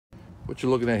What you're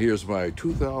looking at here is my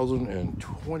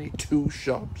 2022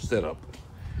 shop setup.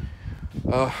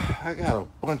 I got a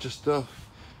bunch of stuff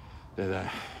that I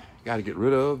got to get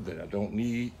rid of that I don't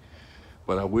need,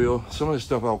 but I will. Some of the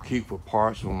stuff I'll keep for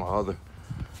parts from my other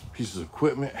pieces of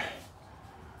equipment.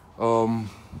 You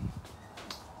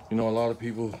know, a lot of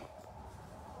people,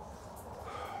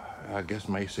 I guess,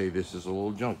 may say this is a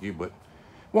little junky, but it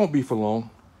won't be for long.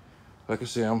 Like I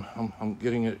say, I'm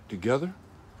getting it together.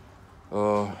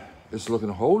 It's looking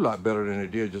a whole lot better than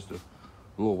it did just a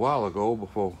little while ago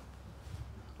before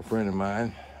a friend of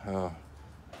mine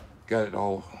got it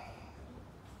all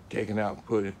taken out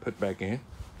and put back in.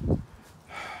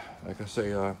 Like I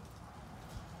say,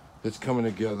 it's coming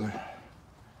together.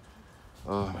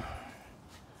 I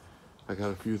got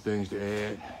a few things to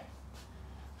add,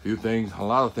 a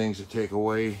lot of things to take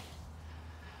away.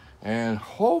 And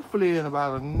hopefully in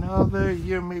about another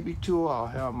year, maybe two, I'll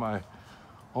have my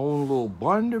own little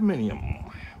barndominium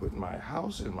with my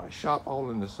house and my shop all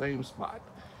in the same spot.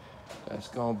 That's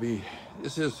gonna be,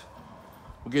 we'll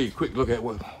give you a quick look at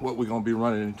what we're gonna be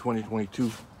running in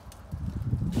 2022.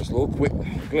 Just a little quick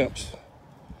glimpse.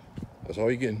 That's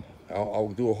all you're getting.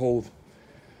 I'll do a whole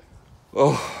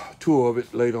tour of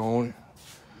it later on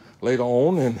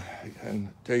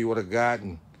and tell you what I got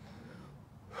and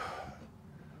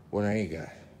what I ain't got.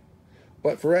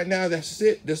 But for right now, that's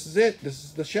it. This is it. This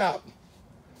is the shop.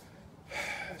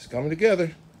 It's coming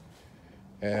together,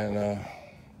 and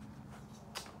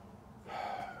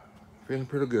feeling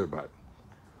pretty good about it.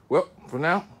 Well, for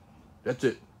now, that's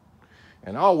it.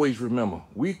 And always remember,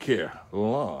 we care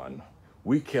lawn.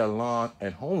 We care lawn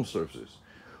and home services.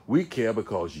 We care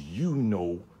because you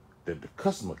know that the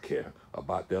customer care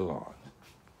about their lawn.